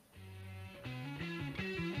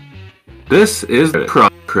This is the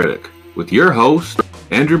Chronic Critic with your host,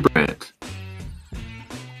 Andrew Brandt.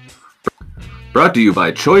 Brought to you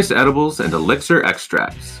by Choice Edibles and Elixir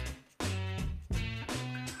Extracts.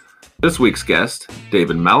 This week's guest,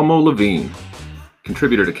 David Malmo Levine,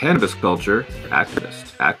 contributor to cannabis culture,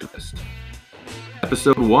 activist.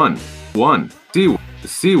 Episode 1, the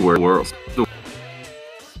C Word.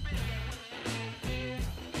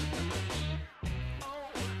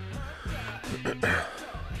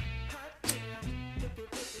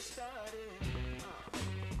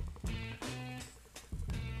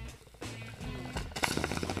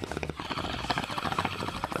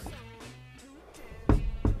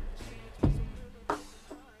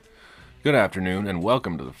 Good afternoon, and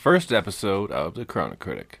welcome to the first episode of The Chronic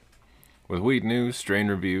Critic, with weed news, strain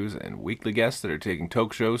reviews, and weekly guests that are taking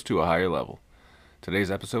talk shows to a higher level.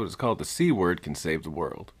 Today's episode is called The C Word Can Save the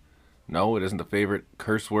World. No, it isn't the favorite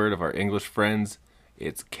curse word of our English friends,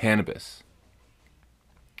 it's cannabis.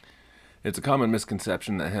 It's a common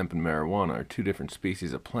misconception that hemp and marijuana are two different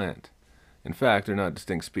species of plant. In fact, they're not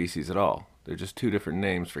distinct species at all. They're just two different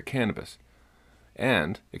names for cannabis.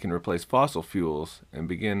 And it can replace fossil fuels and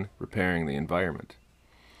begin repairing the environment.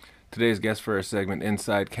 Today's guest for our segment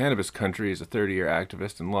Inside Cannabis Country is a 30-year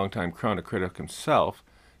activist and longtime chronic critic himself,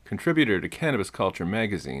 contributor to Cannabis Culture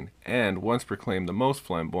magazine, and once proclaimed the most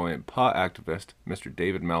flamboyant pot activist, Mr.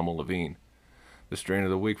 David Malmo Levine. The strain of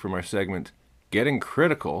the week from our segment Getting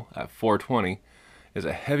Critical at 420 is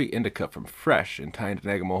a heavy indica from Fresh in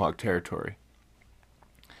Tyendinaga Mohawk territory.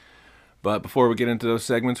 But before we get into those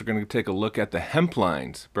segments, we're going to take a look at the hemp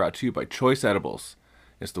lines brought to you by Choice Edibles.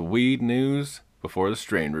 It's the weed news before the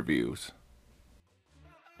strain reviews.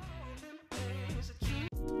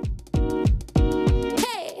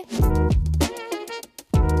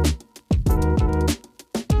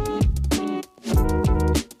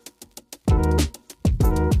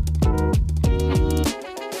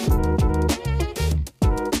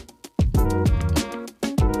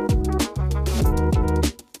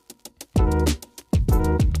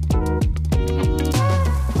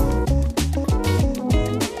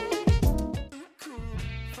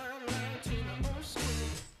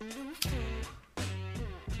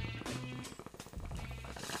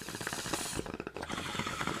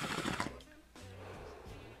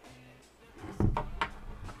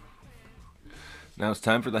 Now it's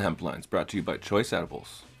time for the hemp lines, brought to you by Choice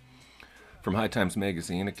Edibles. From High Times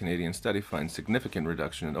magazine, a Canadian study finds significant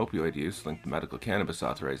reduction in opioid use linked to medical cannabis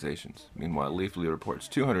authorizations. Meanwhile, Leafly reports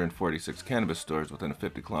 246 cannabis stores within a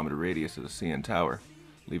 50-kilometer radius of the CN Tower,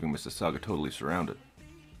 leaving Mississauga totally surrounded.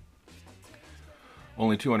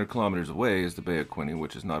 Only 200 kilometers away is the Bay of Quinte,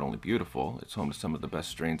 which is not only beautiful, it's home to some of the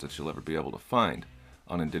best strains that you'll ever be able to find.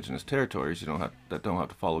 On Indigenous territories that don't have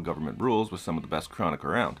to follow government rules, with some of the best chronic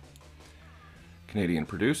around. Canadian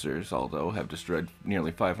producers, although, have destroyed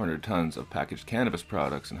nearly 500 tons of packaged cannabis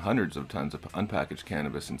products and hundreds of tons of unpackaged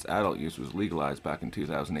cannabis since adult use was legalized back in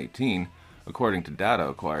 2018, according to data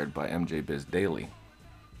acquired by MJ Biz Daily.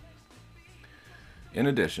 In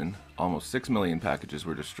addition, almost 6 million packages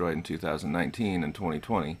were destroyed in 2019 and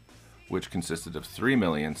 2020, which consisted of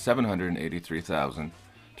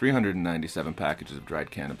 3,783,397 packages of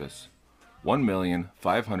dried cannabis,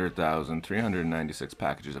 1,500,396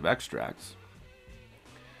 packages of extracts,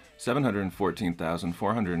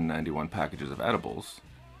 714,491 packages of edibles,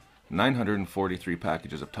 943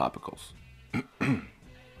 packages of topicals.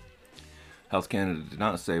 Health Canada did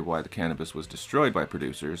not say why the cannabis was destroyed by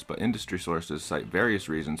producers, but industry sources cite various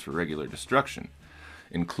reasons for regular destruction,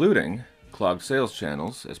 including clogged sales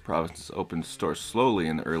channels, as provinces opened stores slowly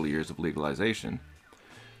in the early years of legalization.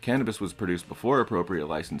 Cannabis was produced before appropriate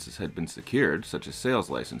licenses had been secured, such as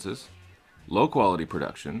sales licenses, low-quality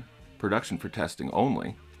production for testing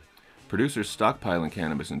only, producers stockpiling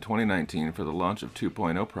cannabis in 2019 for the launch of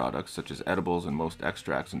 2.0 products such as edibles and most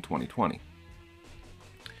extracts in 2020.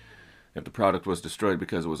 If the product was destroyed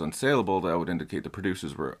because it was unsaleable, that would indicate the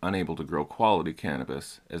producers were unable to grow quality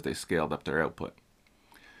cannabis as they scaled up their output.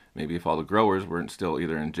 Maybe if all the growers weren't still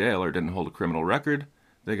either in jail or didn't hold a criminal record,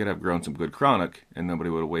 they could have grown some good chronic and nobody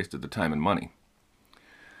would have wasted the time and money.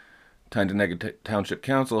 Tyendinaga Township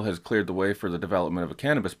Council has cleared the way for the development of a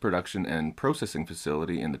cannabis production and processing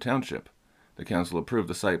facility in the township. The council approved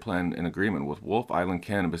the site plan in agreement with Wolf Island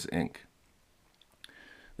Cannabis, Inc.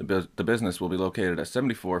 The business will be located at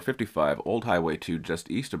 7455 Old Highway 2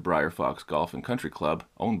 just east of Briar Fox Golf and Country Club,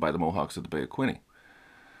 owned by the Mohawks of the Bay of Quinte.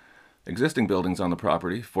 Existing buildings on the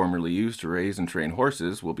property, formerly used to raise and train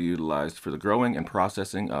horses, will be utilized for the growing and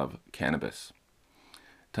processing of cannabis.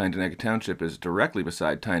 Tyendinaga Township is directly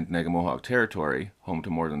beside Tyendinaga Mohawk Territory, home to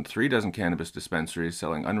more than 3 dozen cannabis dispensaries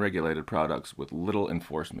selling unregulated products with little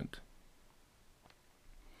enforcement.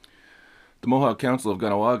 The Mohawk Council of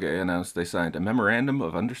Kahnawake announced they signed a Memorandum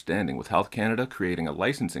of Understanding with Health Canada, creating a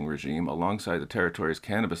licensing regime alongside the territory's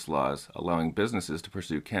cannabis laws, allowing businesses to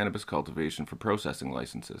pursue cannabis cultivation for processing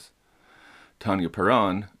licenses. Tanya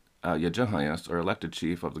Perron, Yajahayas, or elected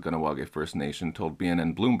chief of the Kahnawake First Nation, told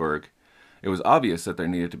BNN Bloomberg, "It was obvious that there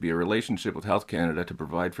needed to be a relationship with Health Canada to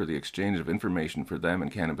provide for the exchange of information for them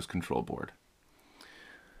and Cannabis Control Board."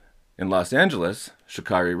 In Los Angeles,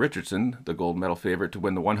 Sha'Carri Richardson, the gold medal favorite to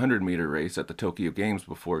win the 100-meter race at the Tokyo Games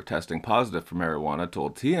before testing positive for marijuana,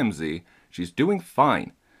 told TMZ she's doing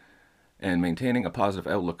fine and maintaining a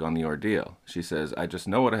positive outlook on the ordeal. She says, "I just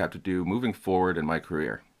know what I have to do moving forward in my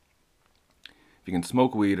career. If you can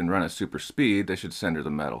smoke weed and run at super speed, they should send her the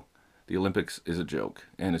medal. The Olympics is a joke,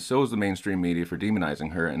 and so is the mainstream media for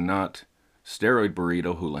demonizing her and not steroid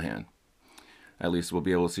burrito Houlihan. At least we'll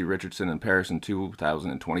be able to see Richardson in Paris in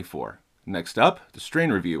 2024. Next up, the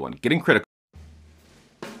strain review on Getting Critical.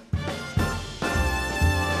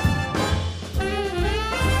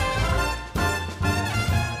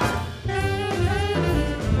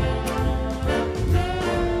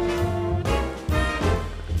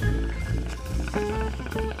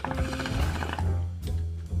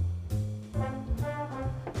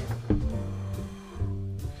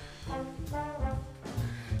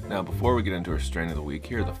 Now, before we get into our strain of the week,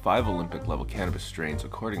 here are the 5 Olympic-level cannabis strains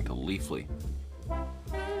according to Leafly.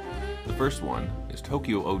 The first one is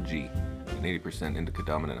Tokyo OG, an 80%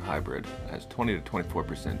 indica-dominant hybrid. It has 20 to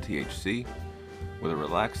 24% THC, with a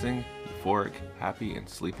relaxing, euphoric, happy, and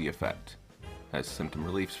sleepy effect. It has symptom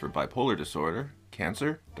reliefs for bipolar disorder,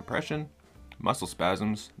 cancer, depression, muscle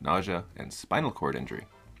spasms, nausea, and spinal cord injury.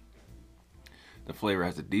 The flavor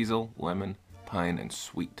has a diesel, lemon, pine, and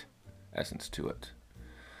sweet essence to it.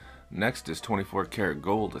 Next is 24 Karat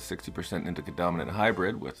Gold, a 60% indica-dominant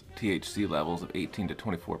hybrid with THC levels of 18 to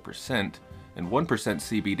 24% and 1%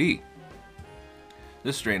 CBD.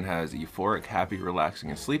 This strain has euphoric, happy, relaxing,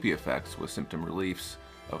 and sleepy effects with symptom reliefs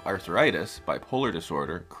of arthritis, bipolar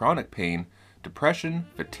disorder, chronic pain, depression,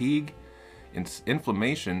 fatigue,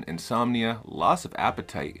 inflammation, insomnia, loss of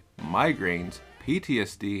appetite, migraines,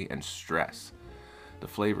 PTSD, and stress. The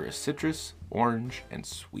flavor is citrus, orange, and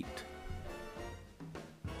sweet.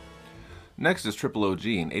 Next is Triple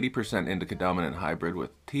OG, an 80% indica-dominant hybrid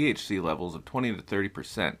with THC levels of 20 to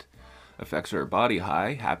 30%. Effects are body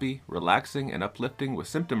high, happy, relaxing, and uplifting with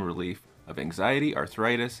symptom relief of anxiety,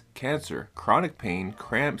 arthritis, cancer, chronic pain,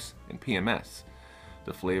 cramps, and PMS.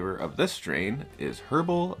 The flavor of this strain is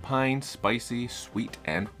herbal, pine, spicy, sweet,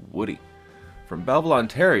 and woody. From Belleville,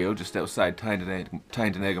 Ontario, just outside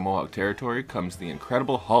Tyendinaga Mohawk Territory, comes the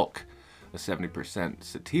Incredible Hulk, a 70%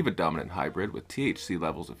 sativa-dominant hybrid with THC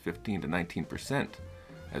levels of 15 to 19%.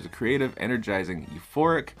 Has a creative, energizing,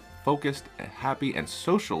 euphoric, focused, happy, and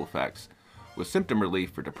social effects with symptom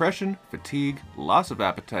relief for depression, fatigue, loss of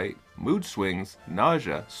appetite, mood swings,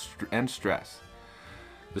 nausea, and stress.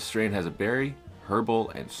 The strain has a berry,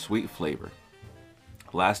 herbal, and sweet flavor.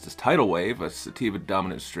 Last is Tidal Wave, a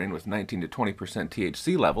sativa-dominant strain with 19 to 20%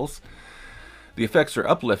 THC levels. The effects are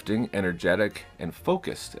uplifting, energetic, and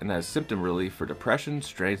focused, and has symptom relief for depression,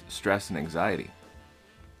 stress, and anxiety.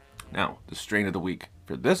 Now, the strain of the week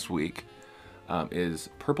for this week is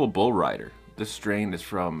Purple Bull Rider. This strain is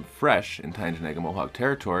from Fresh in Tyendinaga Mohawk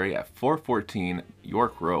Territory at 414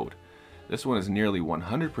 York Road. This one is nearly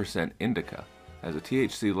 100% indica, has a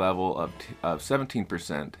THC level of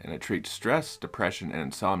 17%, and it treats stress, depression, and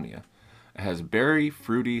insomnia. It has berry,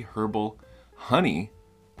 fruity, herbal, honey,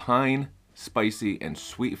 pine, spicy, and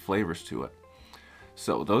sweet flavors to it.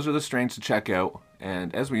 So those are the strains to check out,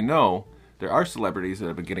 and as we know, there are celebrities that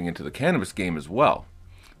have been getting into the cannabis game as well.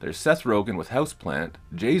 There's Seth Rogen with Houseplant,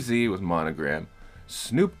 Jay-Z with Monogram,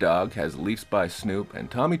 Snoop Dogg has Leafs by Snoop, and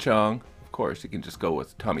Tommy Chong, of course, you can just go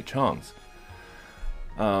with Tommy Chong's.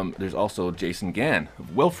 There's also Jason Gann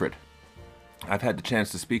of Wilfred. I've had the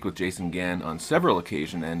chance to speak with Jason Gann on several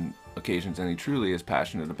occasions, and he truly is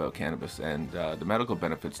passionate about cannabis and the medical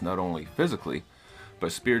benefits, not only physically,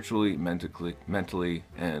 but spiritually, mentally,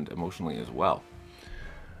 and emotionally as well.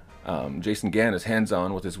 Jason Gann is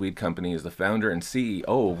hands-on with his weed company as the founder and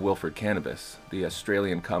CEO of Wilfred Cannabis. The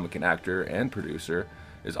Australian comic and actor and producer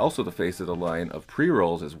is also the face of the line of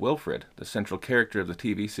pre-rolls as Wilfred, the central character of the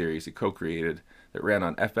TV series he co-created that ran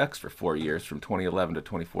on FX for 4 years from 2011 to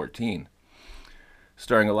 2014.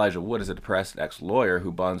 Starring Elijah Wood as a depressed ex-lawyer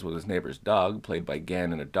who bonds with his neighbor's dog, played by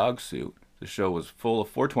Gann in a dog suit, the show was full of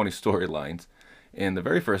 420 storylines. In the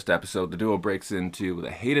very first episode, the duo breaks into the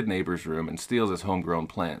hated neighbor's room and steals his homegrown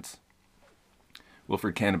plants.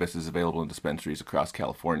 Wilfred Cannabis is available in dispensaries across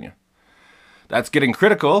California. That's Getting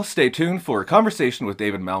Critical. Stay tuned for a conversation with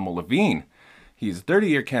David Malmo Levine. He's a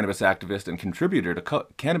 30-year cannabis activist and contributor to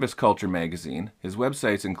Cannabis Culture magazine. His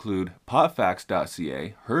websites include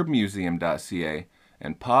potfacts.ca, herbmuseum.ca,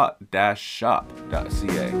 and pot-shop.ca.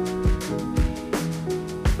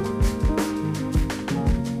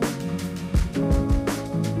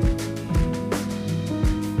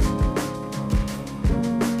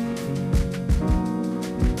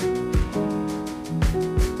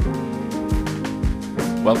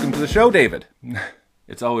 Welcome to the show, David.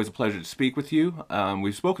 It's always a pleasure to speak with you.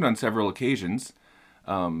 We've spoken on several occasions.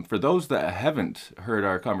 For those that haven't heard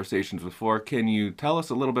our conversations before, can you tell us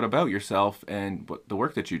a little bit about yourself and the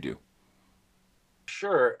work that you do?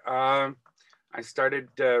 Sure. I started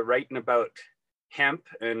writing about hemp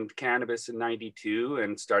and cannabis in '92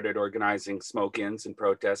 and started organizing smoke-ins and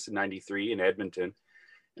protests in '93 in Edmonton.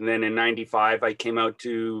 And then in '95, I came out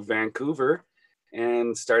to Vancouver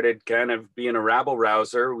and started kind of being a rabble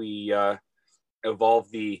rouser. We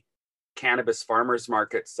evolved the cannabis farmers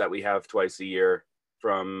markets that we have twice a year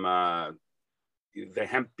from the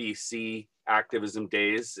Hemp BC activism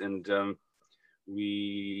days. And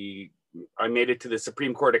I made it to the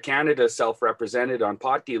Supreme Court of Canada, self-represented on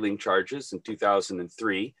pot dealing charges in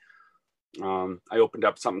 2003. I opened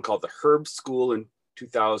up something called the Herb School in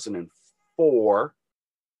 2004,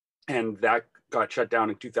 and that got shut down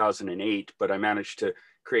in 2008, but I managed to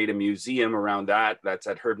create a museum around that. That's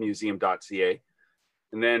at herbmuseum.ca.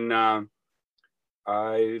 And then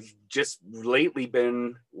I've just lately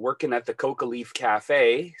been working at the Coca Leaf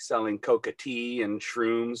Cafe, selling coca tea and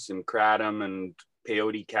shrooms and kratom and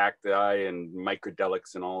peyote cacti and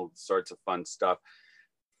microdelics and all sorts of fun stuff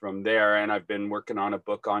from there. And I've been working on a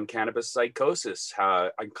book on cannabis psychosis.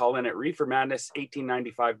 I'm calling it Reefer Madness,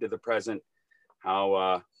 1895 to the present.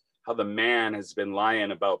 How the man has been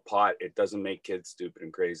lying about pot. It doesn't make kids stupid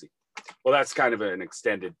and crazy. Well, that's kind of an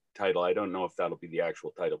extended title. I don't know if that'll be the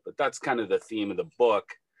actual title, but that's kind of the theme of the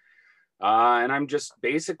book. And I'm just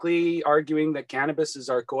basically arguing that cannabis is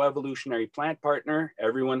our co-evolutionary plant partner.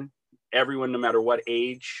 Everyone, no matter what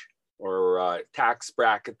age or tax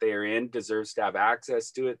bracket they are in, deserves to have access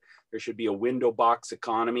to it. There should be a window box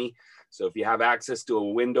economy. So if you have access to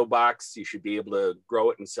a window box, you should be able to grow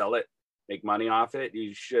it and sell it, make money off it.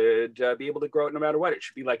 You should be able to grow it no matter what. It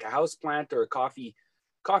should be like a house plant or a coffee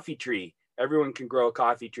tree. Everyone can grow a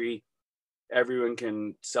coffee tree. Everyone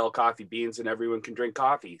can sell coffee beans and everyone can drink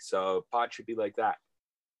coffee. So pot should be like that.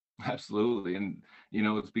 Absolutely. And,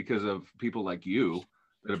 it's because of people like you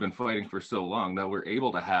that have been fighting for so long that we're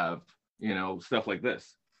able to have, stuff like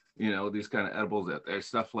this, these kind of edibles out there,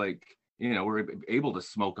 stuff like, we're able to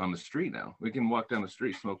smoke on the street now. We can walk down the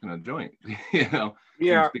street smoking a joint,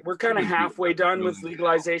 Yeah, we're kind of halfway done with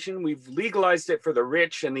legalization. We've legalized it for the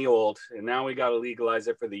rich and the old, and now we got to legalize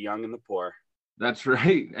it for the young and the poor. That's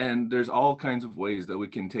right. And there's all kinds of ways that we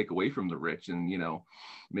can take away from the rich and,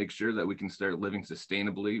 make sure that we can start living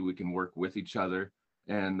sustainably. We can work with each other.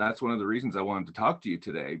 And that's one of the reasons I wanted to talk to you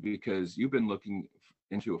today, because you've been looking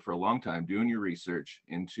into it for a long time, doing your research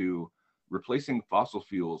into replacing fossil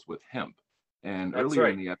fuels with hemp. And That's earlier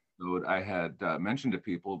right. in the episode, I had mentioned to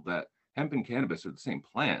people that hemp and cannabis are the same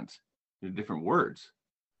plant. They're different words,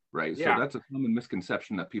 right? Yeah. So that's a common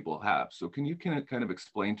misconception that people have. So can you kind of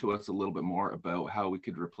explain to us a little bit more about how we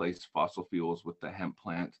could replace fossil fuels with the hemp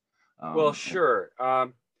plant? Well, sure.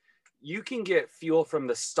 You can get fuel from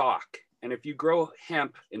the stalk. And if you grow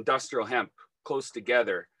hemp, industrial hemp, close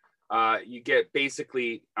together, you get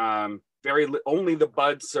basically only the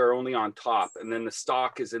buds are only on top, and then the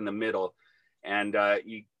stalk is in the middle. And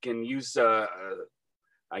you can use, I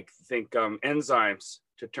think, enzymes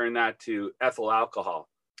to turn that to ethyl alcohol,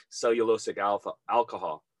 cellulosic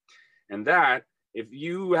alcohol. And that, if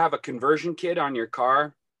you have a conversion kit on your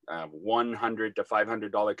car, $100 to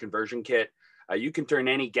 $500 conversion kit, you can turn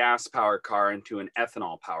any gas-powered car into an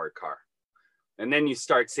ethanol-powered car. And then you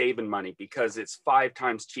start saving money because it's 5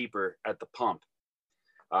 times cheaper at the pump.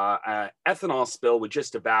 Ethanol spill would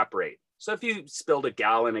just evaporate. So if you spilled a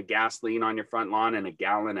gallon of gasoline on your front lawn and a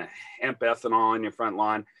gallon of hemp ethanol on your front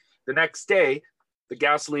lawn, the next day, the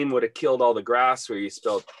gasoline would have killed all the grass where you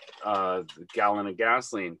spilled the gallon of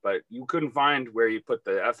gasoline, but you couldn't find where you put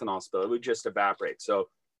the ethanol spill. It would just evaporate. So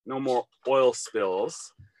no more oil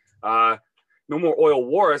spills. No more oil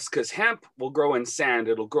wars, because hemp will grow in sand.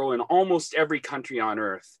 It'll grow in almost every country on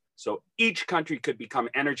earth. So each country could become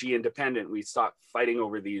energy independent. We stop fighting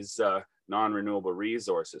over these non-renewable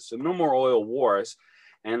resources. So no more oil wars.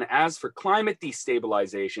 And as for climate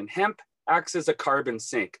destabilization, hemp acts as a carbon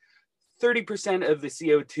sink. 30% of the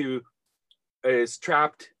CO2 is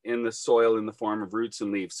trapped in the soil in the form of roots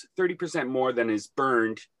and leaves, 30% more than is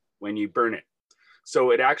burned when you burn it.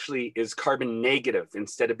 So it actually is carbon negative.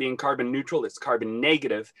 Instead of being carbon neutral, it's carbon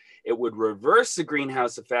negative. It would reverse the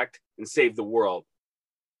greenhouse effect and save the world.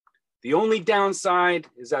 The only downside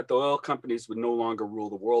is that the oil companies would no longer rule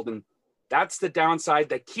the world. And that's the downside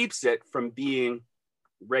that keeps it from being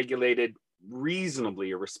regulated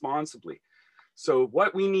reasonably or responsibly. So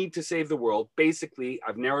what we need to save the world, basically,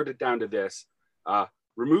 I've narrowed it down to this: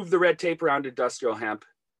 remove the red tape around industrial hemp,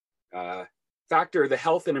 factor the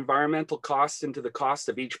health and environmental costs into the cost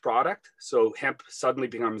of each product. So hemp suddenly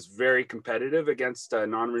becomes very competitive against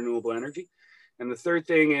non-renewable energy. And the third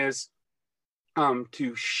thing is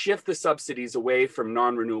to shift the subsidies away from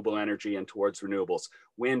non-renewable energy and towards renewables: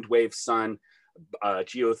 wind, wave, sun,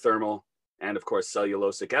 geothermal, and of course,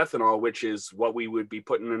 cellulosic ethanol, which is what we would be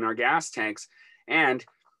putting in our gas tanks. And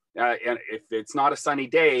if it's not a sunny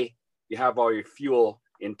day, you have all your fuel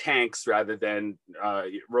in tanks rather than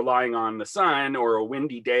relying on the sun, or a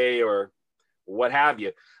windy day or what have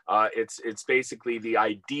you. It's basically the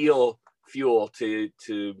ideal fuel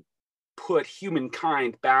to put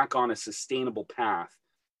humankind back on a sustainable path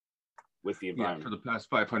with the environment. Yeah, for the past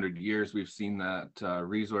 500 years, we've seen that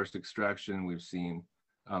resource extraction. We've seen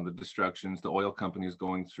the destructions, the oil companies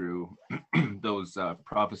going through those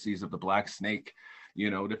prophecies of the black snake,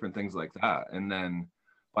 different things like that. And then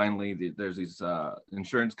finally, there's these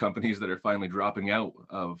insurance companies that are finally dropping out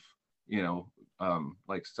of,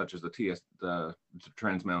 like such as the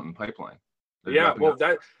Trans Mountain Pipeline. Yeah, well,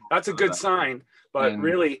 that's a good sign. But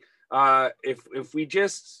really, if we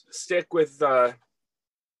just stick with the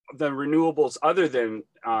renewables other than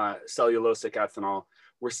cellulosic ethanol,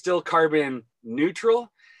 we're still carbon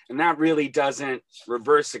neutral, and that really doesn't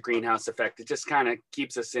reverse the greenhouse effect. It just kind of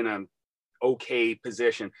keeps us in an okay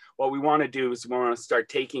position. What we want to do is we want to start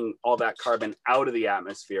taking all that carbon out of the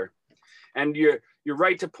atmosphere. And you're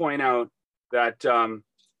right to point out that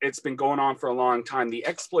it's been going on for a long time. The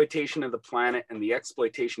exploitation of the planet and the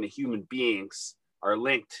exploitation of human beings are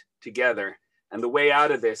linked together. And the way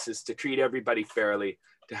out of this is to treat everybody fairly,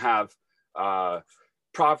 to have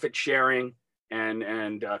profit sharing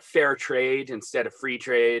and fair trade instead of free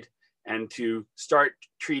trade, and to start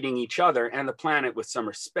treating each other and the planet with some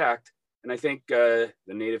respect. And I think the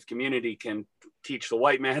Native community can teach the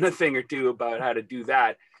white man a thing or two about how to do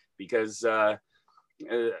that, because I've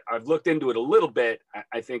looked into it a little bit.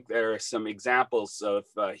 I think there are some examples of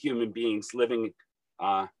human beings living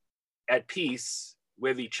at peace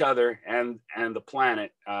with each other and the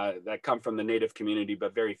planet that come from the Native community,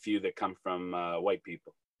 but very few that come from white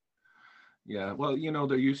people. Yeah, well,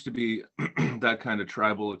 there used to be that kind of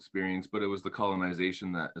tribal experience, but it was the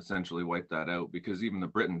colonization that essentially wiped that out, because even the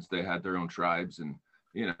Britons, they had their own tribes, and,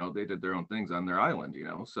 they did their own things on their island,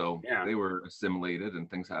 so yeah, they were assimilated and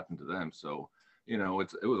things happened to them. So, it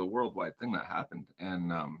was a worldwide thing that happened. And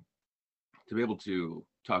to be able to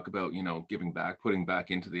talk about, giving back, putting back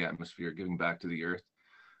into the atmosphere, giving back to the earth,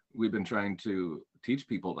 we've been trying to teach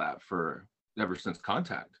people that ever since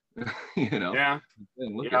contact. Yeah.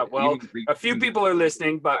 Well, a few people are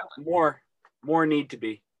listening, but more need to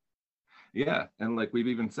be. Yeah, and like we've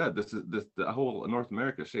even said, the whole North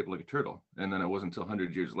America is shaped like a turtle, and then it wasn't until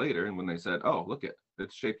 100 years later, and when they said, "Oh, look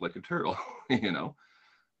it's shaped like a turtle,"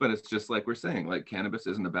 But it's just like we're saying, like, cannabis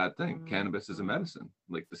isn't a bad thing. Cannabis is a medicine.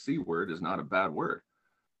 Like, the C word is not a bad word,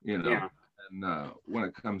 Yeah. And when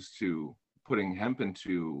it comes to putting hemp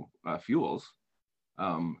into fuels,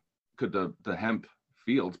 could the hemp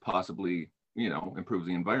fields possibly, improve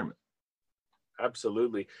the environment?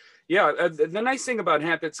 Absolutely. Yeah. The nice thing about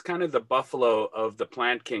hemp, it's kind of the buffalo of the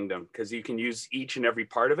plant kingdom, because you can use each and every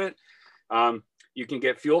part of it. You can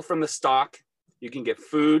get fuel from the stalk. You can get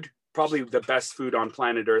food, probably the best food on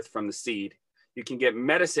planet Earth, from the seed. You can get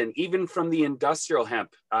medicine, even from the industrial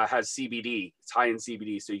hemp has CBD. It's high in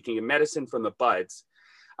CBD. So you can get medicine from the buds.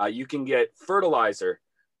 You can get fertilizer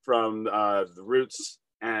from the roots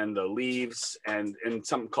and the leaves, and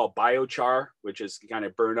something called biochar, which is kind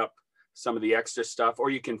of burn up some of the extra stuff. Or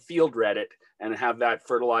you can field red it and have that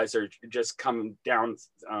fertilizer just come down,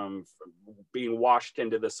 being washed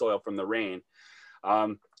into the soil from the rain.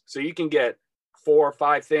 So you can get 4 or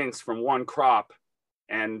 5 things from one crop,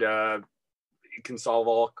 and it can solve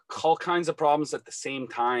all kinds of problems at the same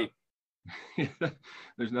time.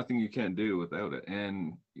 There's nothing you can't do without it.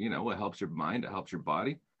 And, it helps your mind, it helps your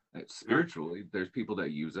body. Spiritually, there's people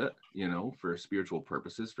that use it, for spiritual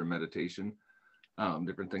purposes, for meditation,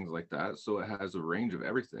 different things like that. So it has a range of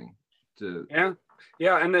everything. Yeah.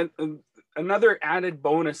 And then another added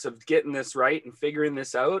bonus of getting this right and figuring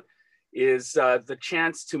this out is the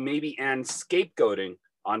chance to maybe end scapegoating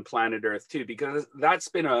on planet Earth too, because that's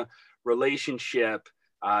been a relationship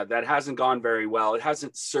that hasn't gone very well. It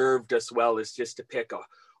hasn't served us well, is just to pick a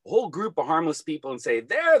whole group of harmless people and say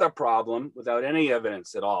they're the problem without any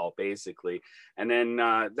evidence at all, basically. And then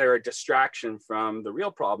they're a distraction from the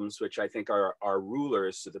real problems, which I think are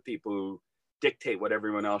rulers, so the people who dictate what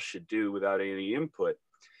everyone else should do without any input.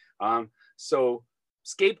 So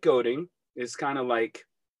scapegoating is kind of like,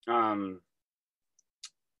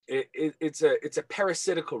 it's a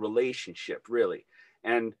parasitical relationship, really.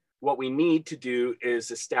 And what we need to do is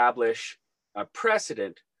establish a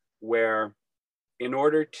precedent where, in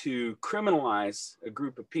order to criminalize a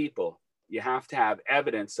group of people, you have to have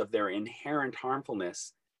evidence of their inherent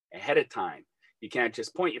harmfulness ahead of time. You can't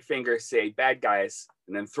just point your finger, say bad guys,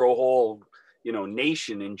 and then throw a whole,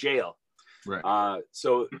 nation in jail. Right.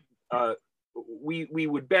 So we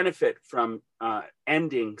would benefit from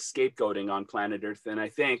ending scapegoating on planet Earth, and I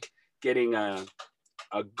think getting a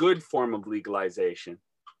good form of legalization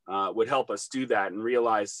would help us do that and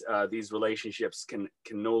realize these relationships can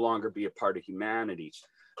no longer be a part of humanity.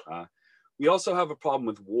 We also have a problem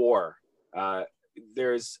with war.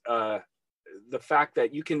 There's the fact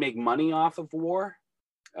that you can make money off of war.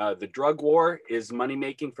 The drug war is money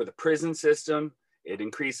making for the prison system. It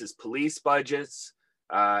increases police budgets,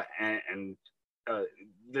 and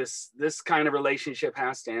this kind of relationship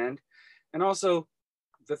has to end. And also,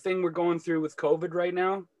 the thing we're going through with COVID right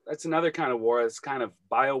now, that's another kind of war. It's kind of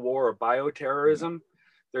bio war or bioterrorism.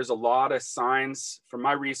 There's a lot of signs from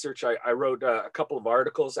my research. I wrote a couple of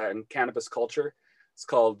articles in Cannabis Culture. It's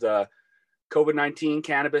called COVID-19,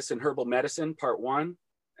 Cannabis and Herbal Medicine, Part 1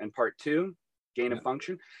 and Part 2, Gain of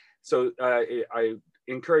Function. So I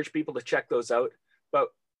encourage people to check those out. But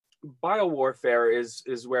biowarfare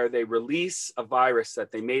is where they release a virus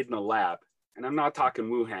that they made in a lab. And I'm not talking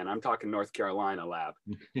Wuhan, I'm talking North Carolina lab,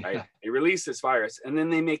 right? They release this virus and then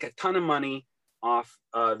they make a ton of money off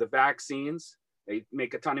the vaccines. They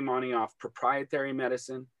make a ton of money off proprietary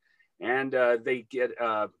medicine, and they get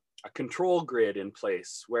a control grid in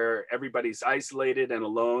place where everybody's isolated and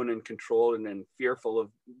alone and controlled and then fearful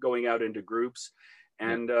of going out into groups.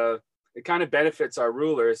 And it kind of benefits our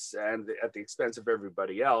rulers and at the expense of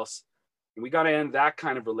everybody else. And we got to end that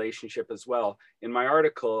kind of relationship as well. In my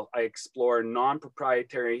article, I explore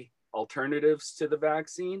non-proprietary alternatives to the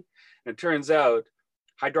vaccine. And it turns out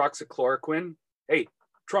hydroxychloroquine, hey,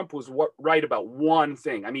 Trump was right about one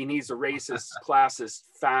thing. I mean, he's a racist, classist,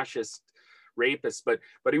 fascist, rapist, but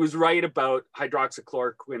he was right about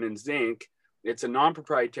hydroxychloroquine and zinc. It's a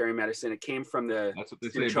non-proprietary medicine. It came from the That's what they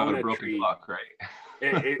say about a broken clock, right?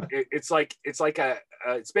 It's like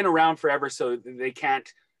it's been around forever, so they can't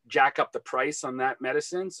jack up the price on that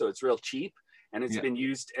medicine, so it's real cheap, and it's been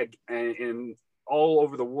used in all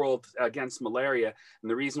over the world against malaria. And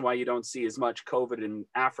the reason why you don't see as much COVID in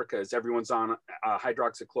Africa is everyone's on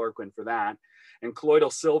hydroxychloroquine for that, and colloidal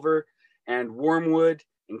silver and wormwood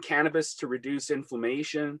and cannabis to reduce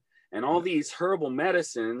inflammation, and all these herbal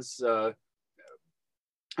medicines.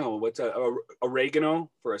 Oregano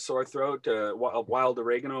for a sore throat, wild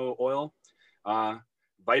oregano oil,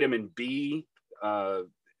 vitamin B,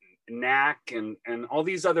 NAC, and all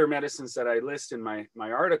these other medicines that I list in my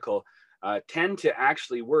article tend to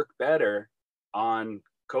actually work better on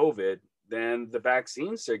COVID than the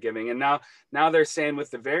vaccines they're giving. And now they're saying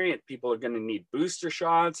with the variant, people are going to need booster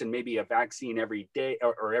shots and maybe a vaccine every day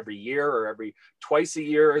or every year or every twice a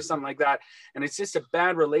year or something like that. And it's just a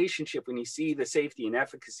bad relationship when you see the safety and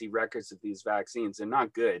efficacy records of these vaccines. They're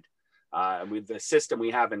not good. With the system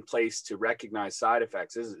we have in place to recognize side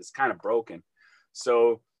effects is kind of broken.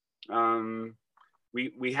 So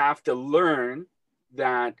we have to learn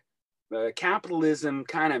that capitalism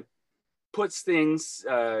kind of puts things,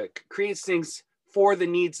 creates things for the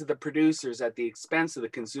needs of the producers at the expense of the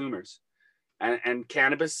consumers. And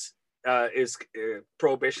cannabis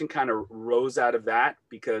prohibition kind of rose out of that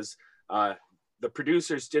because the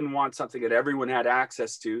producers didn't want something that everyone had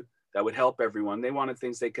access to that would help everyone. They wanted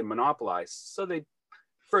things they could monopolize. So they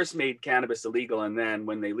first made cannabis illegal, and then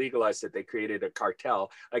when they legalized it, they created a cartel,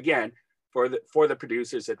 again, for the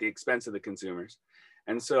producers at the expense of the consumers.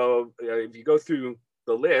 And so if you go through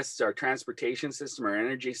the lists, our transportation system, our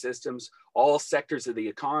energy systems, all sectors of the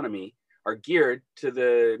economy are geared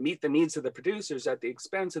to meet the needs of the producers at the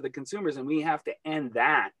expense of the consumers. And we have to end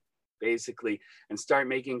that, basically, and start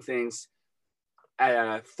making things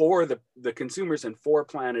for the consumers and for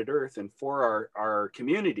planet Earth and for our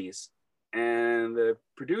communities. And the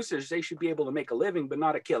producers, they should be able to make a living, but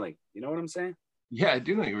not a killing. You know what I'm saying? Yeah, I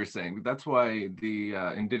do know what you were saying. That's why the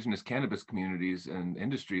indigenous cannabis communities and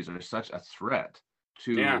industries are such a threat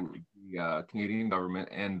to the Canadian government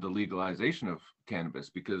and the legalization of cannabis,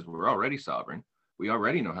 because we're already sovereign. We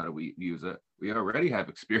already know how to use it. We already have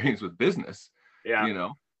experience with business, Yeah. you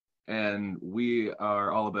know, and we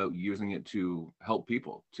are all about using it to help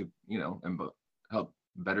people, to, you know, and help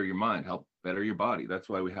better your mind, help better your body. That's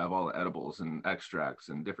why we have all the edibles and extracts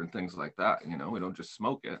and different things like that. You know, we don't just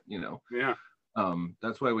smoke it, you know. Yeah.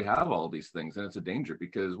 That's why we have all these things, and it's a danger,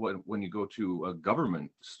 because when you go to a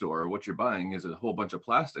government store, what you're buying is a whole bunch of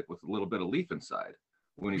plastic with a little bit of leaf inside.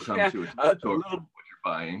 When you come Yeah, to a a store, little.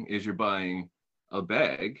 what you're buying a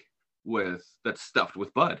bag that's stuffed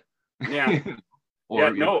with bud. Yeah. Or Yeah,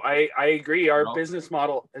 no, I agree. Our business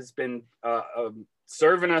model has been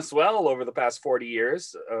serving us well over the past 40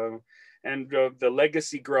 years. And the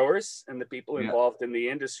legacy growers and the people involved in the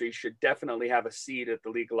industry should definitely have a seat at the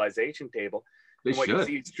legalization table. They and what should. you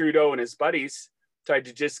see is Trudeau and his buddies tried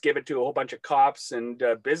to just give it to a whole bunch of cops and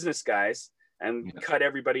business guys and cut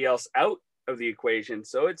everybody else out of the equation.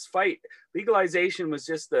 So it's fight. Legalization was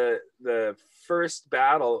just the first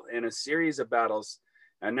battle in a series of battles.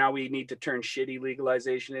 And now we need to turn shitty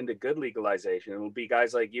legalization into good legalization. It will be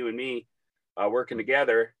guys like you and me working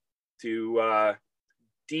together to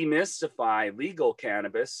demystify legal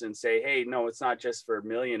cannabis and say, hey, no, it's not just for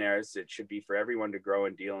millionaires. It should be for everyone to grow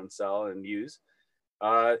and deal and sell and use.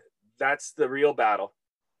 That's the real battle.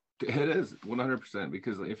 It is 100%,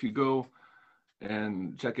 because if you go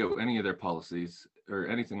and check out any of their policies or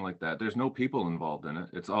anything like that, there's no people involved in it.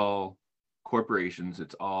 It's all corporations.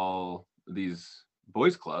 It's all these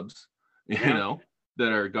boys clubs, you know,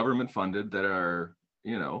 that are government funded, that are,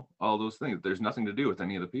 you know, all those things. There's nothing to do with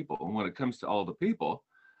any of the people. And when it comes to all the people,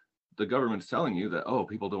 the government's telling you that, oh,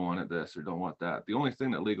 people don't want it this or don't want that. The only thing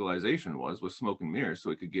that legalization was smoke and mirrors, so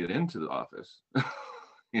it could get into the office.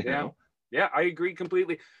 you know? Yeah, I agree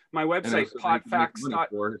completely. My website, potfacts.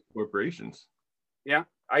 For corporations. Yeah,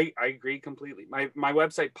 I agree completely. My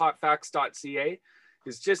website, potfacts.ca,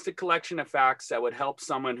 is just a collection of facts that would help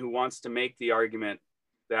someone who wants to make the argument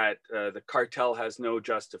that the cartel has no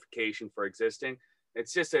justification for existing.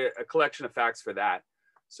 It's just a collection of facts for that.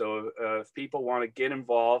 So if people want to get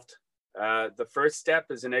involved, the first step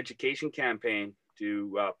is an education campaign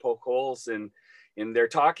to poke holes in their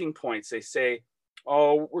talking points. They say,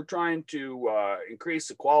 oh, we're trying to increase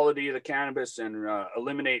the quality of the cannabis and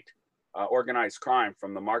eliminate organized crime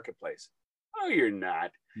from the marketplace. Oh, you're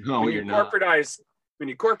not. No, you're not. When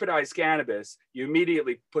you corporatize cannabis, you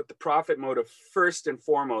immediately put the profit motive first and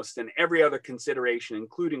foremost, and every other consideration,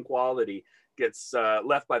 including quality, gets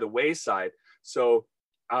left by the wayside. So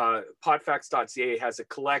potfacts.ca has a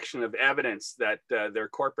collection of evidence that their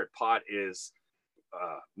corporate pot is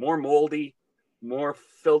more moldy, more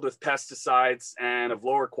filled with pesticides, and of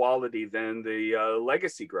lower quality than the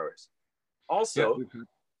legacy growers. Also,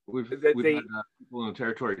 we've had people in the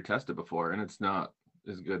territory test it before, and it's not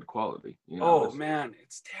as good quality. You know, man,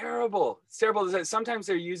 it's terrible. It's terrible. Sometimes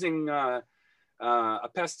they're using a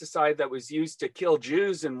pesticide that was used to kill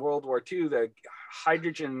Jews in World War II, the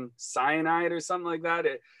hydrogen cyanide or something like that.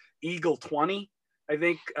 Eagle 20, I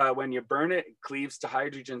think, when you burn it, it cleaves to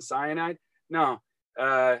hydrogen cyanide. No,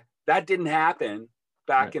 that didn't happen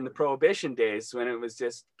back in the Prohibition days, when it was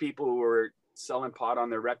just people who were selling pot on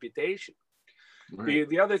their reputation. Right.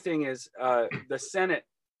 The other thing is the Senate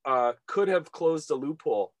could have closed a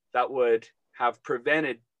loophole that would have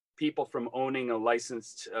prevented people from owning a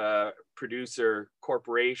licensed producer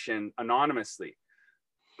corporation anonymously.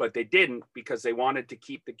 But they didn't, because they wanted to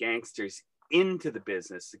keep the gangsters into the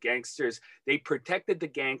business. The gangsters, they protected the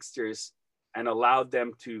gangsters and allowed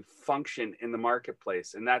them to function in the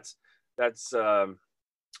marketplace. And that's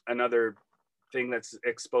another thing that's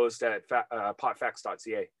exposed at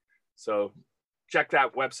potfacts.ca. So check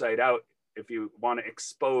that website out if you want to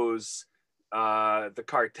expose the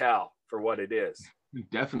cartel for what it is.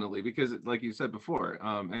 Definitely, because like you said before,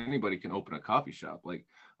 anybody can open a coffee shop. Like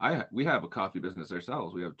we have a coffee business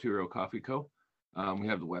ourselves. We have Two Row Coffee Co. We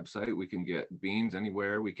have the website. We can get beans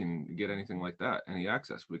anywhere. We can get anything like that, any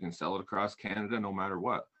access. We can sell it across Canada, no matter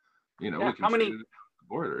what. You know, we can trade it across the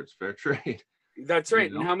border. It's fair trade. That's right.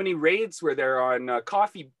 You know? And how many raids were there on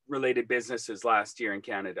coffee-related businesses last year in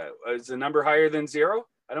Canada? Is the number higher than zero?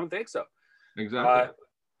 I don't think so. Exactly.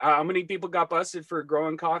 How many people got busted for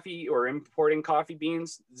growing coffee or importing coffee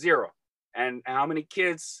beans? Zero. And how many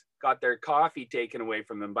kids got their coffee taken away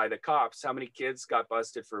from them by the cops? How many kids got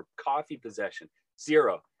busted for coffee possession?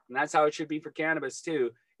 Zero. And that's how it should be for cannabis too.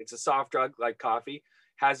 It's a soft drug like coffee,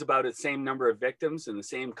 has about the same number of victims and the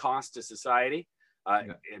same cost to society.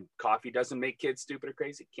 And coffee doesn't make kids stupid or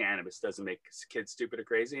crazy. Cannabis doesn't make kids stupid or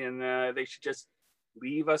crazy. And they should just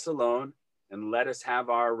leave us alone and let us have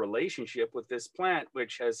our relationship with this plant,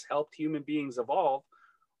 which has helped human beings evolve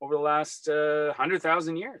over the last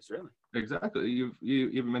 100,000 years, really. Exactly. You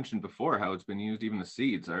even mentioned before how it's been used. Even the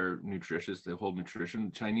seeds are nutritious. They hold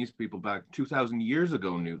nutrition. Chinese people back 2,000 years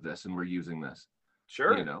ago knew this and were using this. You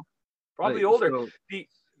Sure, know, probably like older. so.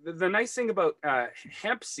 The nice thing about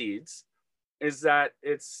hemp seeds is that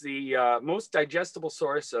it's the most digestible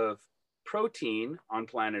source of protein on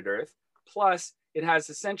planet Earth. Plus, it has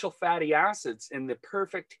essential fatty acids in the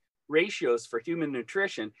perfect ratios for human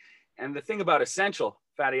nutrition. And the thing about essential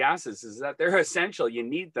fatty acids is that they're essential. You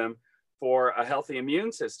need them for a healthy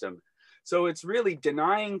immune system. So it's really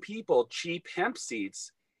denying people cheap hemp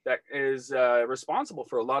seeds that is responsible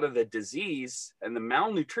for a lot of the disease and the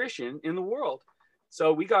malnutrition in the world.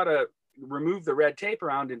 So we got to remove the red tape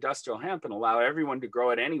around industrial hemp and allow everyone to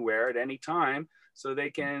grow it anywhere at any time so they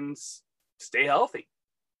can stay healthy.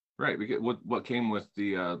 Right. Because what came with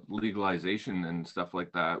the legalization and stuff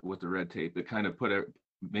like that with the red tape, it kind of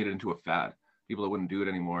made it into a fad. People that wouldn't do it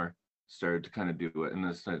anymore started to kind of do it, and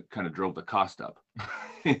this kind of drove the cost up.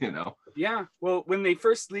 Yeah. Well, when they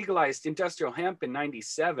first legalized industrial hemp in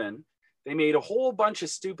 '97, they made a whole bunch of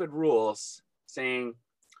stupid rules saying,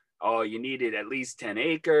 oh, you needed at least 10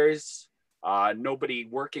 acres. Nobody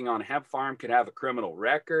working on a hemp farm could have a criminal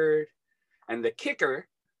record. And the kicker,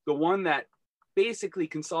 the one that basically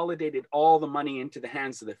consolidated all the money into the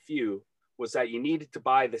hands of the few, was that you needed to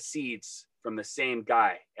buy the seeds from the same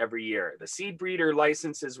guy every year. The seed breeder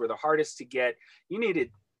licenses were the hardest to get. You needed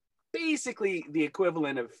basically the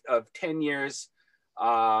equivalent of 10 years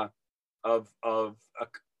of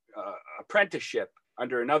apprenticeship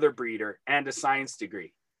under another breeder and a science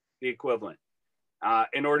degree, the equivalent,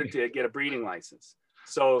 in order to get a breeding license.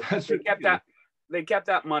 So they kept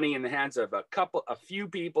that money in the hands of a few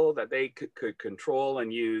people that they could control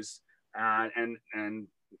and use, and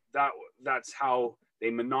that's how they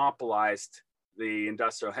monopolized the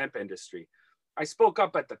industrial hemp industry. I spoke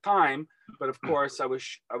up at the time, but of course I was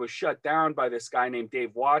shut down by this guy named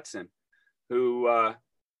Dave Watson, who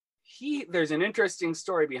there's an interesting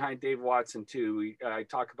story behind Dave Watson too. I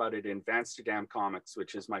talk about it in Vansterdam Comics,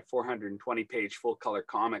 which is my 420-page full-color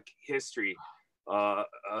comic history.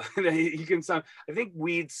 You can I think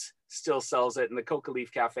Weeds still sells it, and the Coca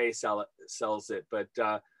Leaf Cafe sells it, but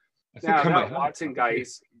now that Watson guy,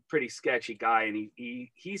 he's a pretty sketchy guy, and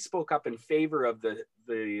he spoke up in favor of the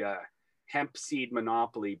hemp seed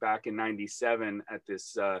monopoly back in '97 at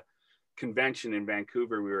this convention in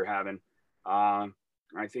Vancouver we were having. I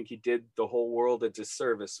think he did the whole world a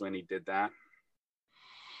disservice when he did that.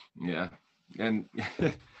 Yeah, and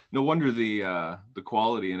no wonder the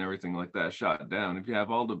quality and everything like that shot down. If you have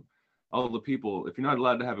all the people, if you're not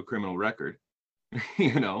allowed to have a criminal record,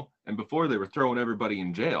 and before they were throwing everybody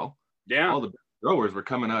in jail. Yeah, all the growers were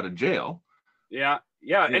coming out of jail. Yeah.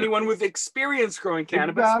 Anyone with experience growing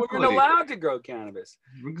cannabis wasn't allowed to grow cannabis.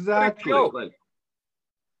 Exactly.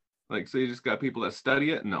 Like, so you just got people that study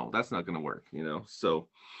it? No, that's not going to work, So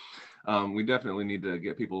we definitely need to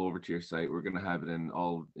get people over to your site. We're going to have it in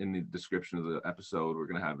the description of the episode. We're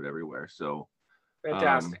going to have it everywhere. So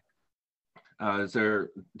fantastic.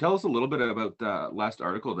 Tell us a little bit about the last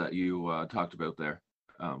article that you talked about there.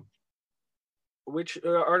 Which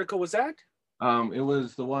article was that? It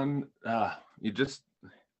was the one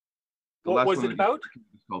what was it about?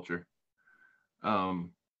 Culture. The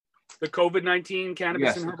COVID-19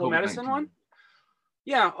 cannabis and herbal medicine one?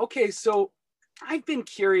 Yeah, okay. So I've been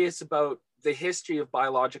curious about the history of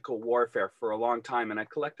biological warfare for a long time, and I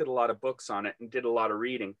collected a lot of books on it and did a lot of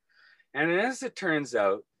reading. And as it turns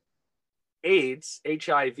out, AIDS,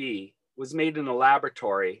 HIV, was made in a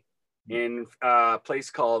laboratory in a place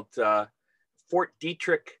called Fort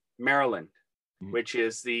Detrick, Maryland, which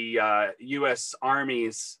is the US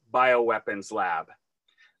Army's bioweapons lab,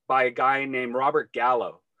 by a guy named Robert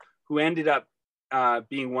Gallo, who ended up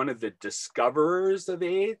being one of the discoverers of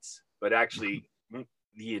AIDS, but actually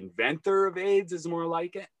the inventor of AIDS is more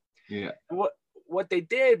like it. Yeah. What they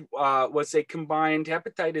did was they combined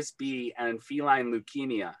hepatitis B and feline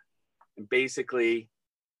leukemia, and basically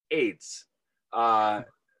AIDS. And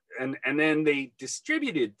then they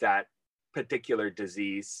distributed that particular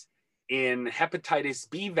disease in hepatitis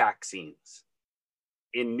B vaccines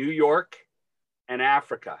in New York and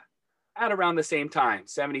Africa at around the same time,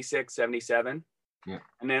 76, 77. Yeah.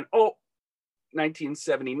 And then,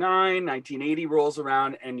 1979, 1980 rolls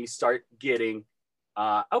around, and you start getting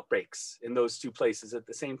outbreaks in those two places at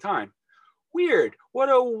the same time. Weird. What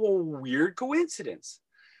a weird coincidence.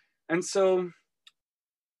 And so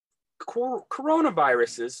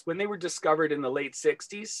coronaviruses, when they were discovered in the late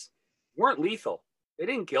 60s, weren't lethal. They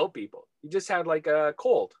didn't kill people. You just had like a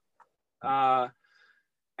cold. The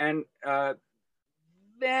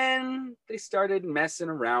then they started messing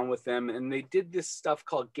around with them, and they did this stuff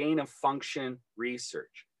called gain of function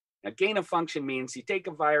research. Now, gain of function means you take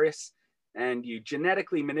a virus and you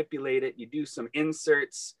genetically manipulate it, you do some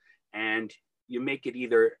inserts, and you make it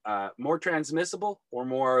either more transmissible or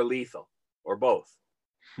more lethal, or both.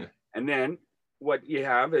 And then what you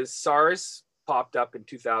have is SARS popped up in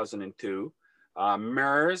 2002,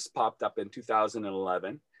 MERS popped up in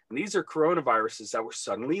 2011. And these are coronaviruses that were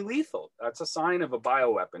suddenly lethal. That's a sign of a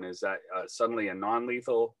bioweapon, is that suddenly a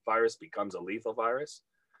non-lethal virus becomes a lethal virus.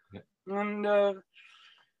 Yeah. And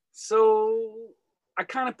so I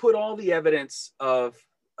kind of put all the evidence of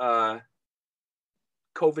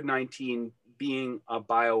COVID-19 being a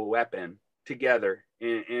bioweapon together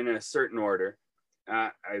in a certain order.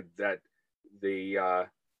 There's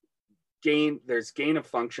gain of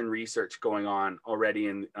function research going on already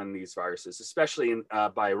on these viruses, especially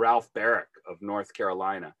by Ralph Barrick of North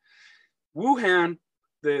Carolina. Wuhan,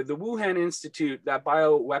 the Wuhan Institute, that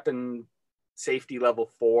bioweapon safety level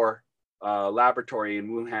 4 laboratory in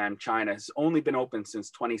Wuhan, China, has only been open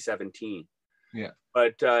since 2017. Yeah.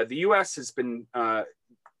 But the US has been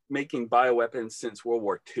making bioweapons since World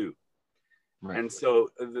War II. Right. And so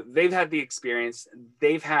they've had the experience.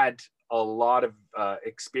 They've had a lot of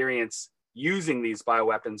experience using these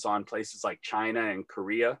bioweapons on places like China and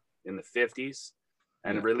Korea in the 50s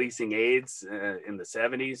and releasing AIDS in the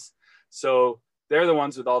 70s. So they're the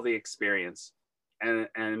ones with all the experience.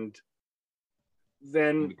 And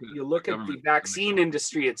then you look at the vaccine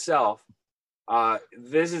industry itself.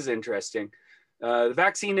 This is interesting. The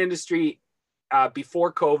vaccine industry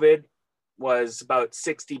before COVID was about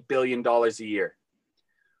 $60 billion a year.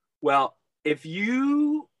 Well, if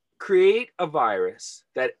you create a virus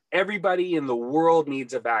that everybody in the world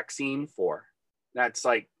needs a vaccine for, that's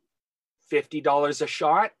like $50 a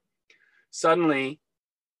shot, suddenly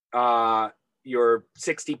your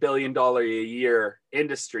 $60 billion a year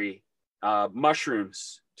industry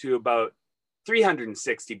mushrooms to about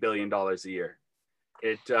 $360 billion a year.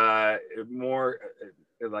 It more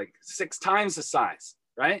like 6 times the size,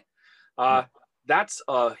 right? That's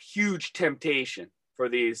a huge temptation for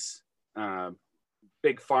these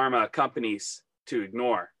big pharma companies to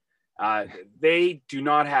ignore. They do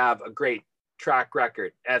not have a great track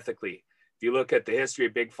record ethically. If you look at the history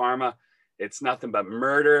of big pharma, it's nothing but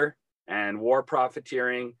murder and war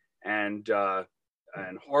profiteering and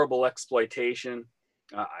horrible exploitation.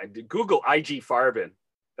 Google IG Farben.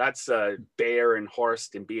 That's Bayer and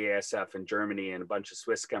Horst and BASF in Germany and a bunch of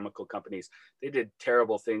Swiss chemical companies. They did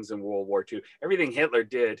terrible things in World War II. Everything Hitler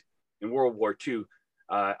did in World War II,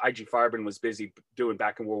 IG Farben was busy doing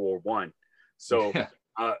back in World War I. So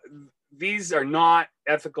these are not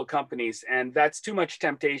ethical companies, and that's too much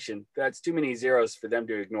temptation. That's too many zeros for them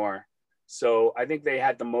to ignore. So I think they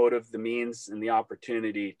had the motive, the means, and the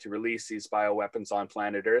opportunity to release these bioweapons on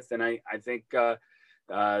planet Earth. And I think the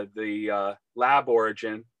lab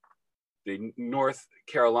origin, the North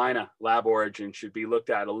Carolina lab origin, should be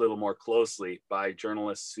looked at a little more closely by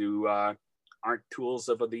journalists who aren't tools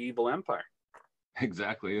of the evil empire.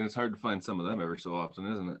 Exactly. And it's hard to find some of them every so often,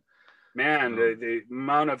 isn't it? Man, the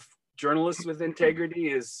amount of journalists with integrity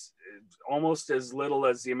is almost as little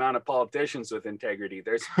as the amount of politicians with integrity.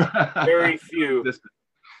 There's very few.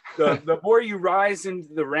 The more you rise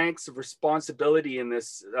into the ranks of responsibility in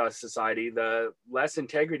this society, the less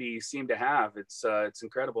integrity you seem to have. It's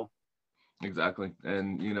incredible. Exactly.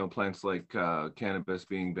 And, plants like cannabis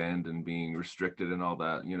being banned and being restricted and all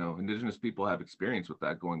that, Indigenous people have experience with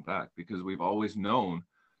that going back, because we've always known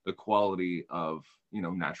the quality of,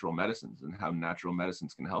 natural medicines and how natural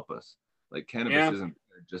medicines can help us. Like cannabis isn't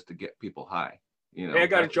just to get people high. Hey, I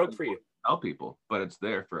got a joke for you. Help people, but it's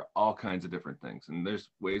there for all kinds of different things. And there's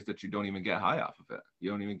ways that you don't even get high off of it. You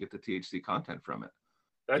don't even get the THC content from it.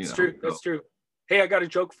 That's true. That's true. Hey, I got a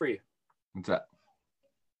joke for you. What's that?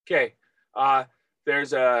 Okay.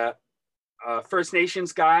 There's a First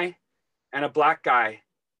Nations guy and a black guy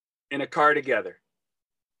in a car together.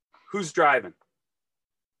 Who's driving?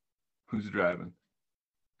 Who's driving?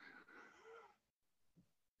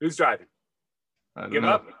 Who's driving? I don't Give know.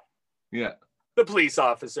 up? Yeah. The police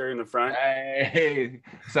officer in the front. Hey,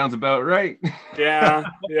 sounds about right. Yeah,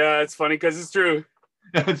 it's funny because it's true.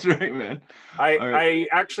 That's right, man. I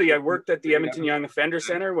worked at the Edmonton Young Offender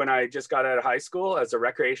Center when I just got out of high school as a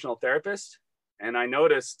recreational therapist, and I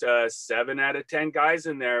noticed 7 out of 10 guys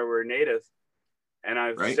in there were Native, and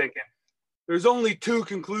I was thinking, there's only 2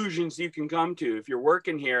 conclusions you can come to if you're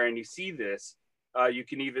working here and you see this. You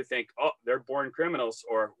can either think, oh, they're born criminals,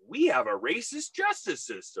 or we have a racist justice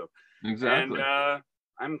system. Exactly. And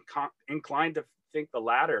I'm inclined to think the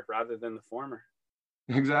latter rather than the former.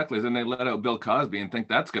 Exactly. Then they let out Bill Cosby and think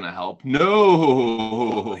that's going to help.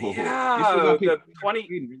 No. Yeah, You still got people the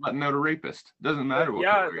 20 letting out a rapist. Doesn't matter what.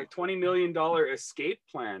 yeah, the $20 million escape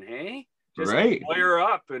plan, hey? Just Right. lawyer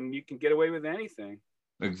up and you can get away with anything.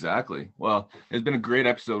 Exactly. Well, it's been a great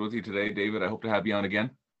episode with you today, David. I hope to have you on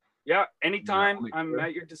again. Yeah, anytime. Yeah, I'm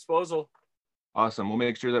at your disposal. Awesome. We'll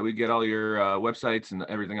make sure that we get all your websites and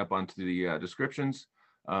everything up onto the descriptions.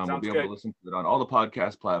 We'll be able to listen to it on all the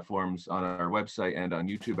podcast platforms, on our website, and on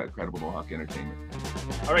YouTube at Credible Mohawk Entertainment.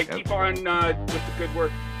 All right, keep on with the good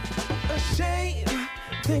work. A shame,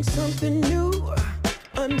 think something new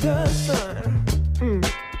under the sun.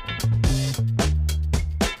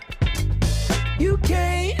 You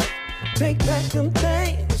can't take back them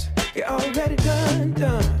things you already done.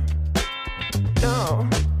 No.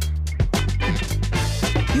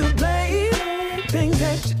 You blame things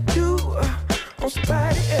that you do on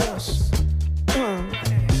somebody else.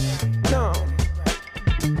 No.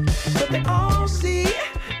 But they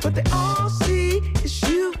all see is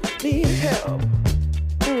you need help.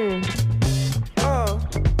 Oh,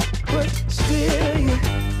 but still you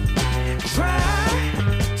try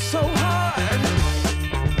so hard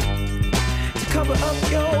to cover up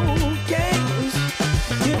your games.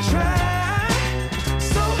 You try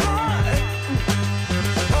so hard,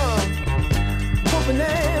 hoping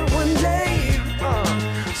that one day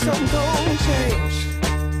something gon' change.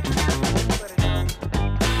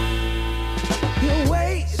 You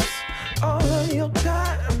waste all of your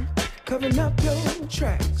time covering up your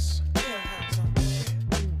tracks.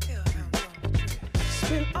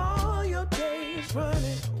 Spend all your days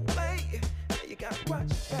running away. You gotta watch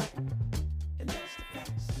your back.